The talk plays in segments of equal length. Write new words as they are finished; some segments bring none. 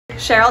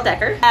Cheryl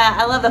Decker.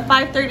 I love the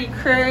 5:30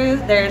 crew.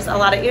 There's a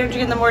lot of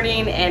energy in the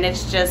morning, and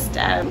it's just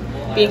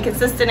being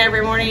consistent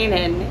every morning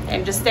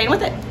and just staying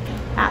with it.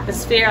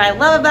 Atmosphere I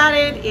love about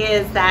it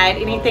is that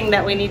anything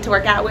that we need to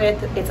work out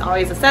with, it's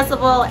always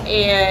accessible,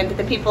 and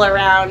the people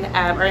around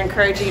are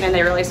encouraging and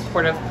they're really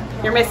supportive.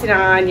 You're missing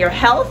on your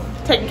health,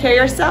 taking care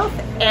of yourself,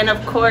 and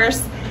of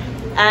course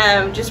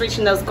just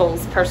reaching those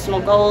goals,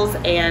 personal goals,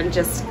 and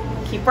just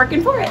keep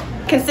working for it.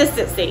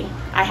 Consistency.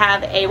 I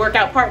have a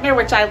workout partner,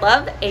 which I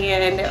love,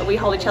 and we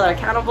hold each other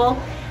accountable,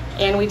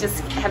 and we just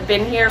have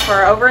been here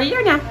for over a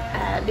year now.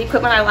 The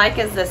equipment I like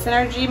is the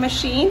Synergy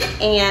machine,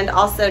 and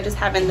also just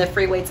having the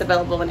free weights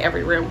available in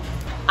every room.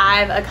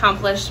 I've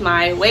accomplished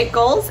my weight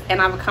goals,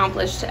 and I've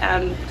accomplished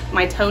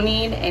my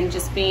toning and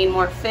just being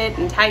more fit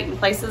and tight in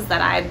places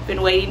that I've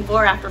been waiting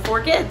for after 4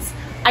 kids.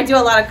 I do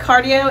a lot of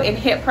cardio and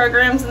HIIT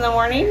programs in the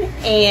morning,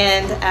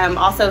 and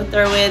also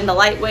throw in the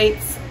light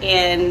weights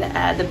and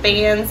the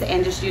bands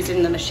and just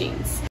using the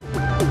machines.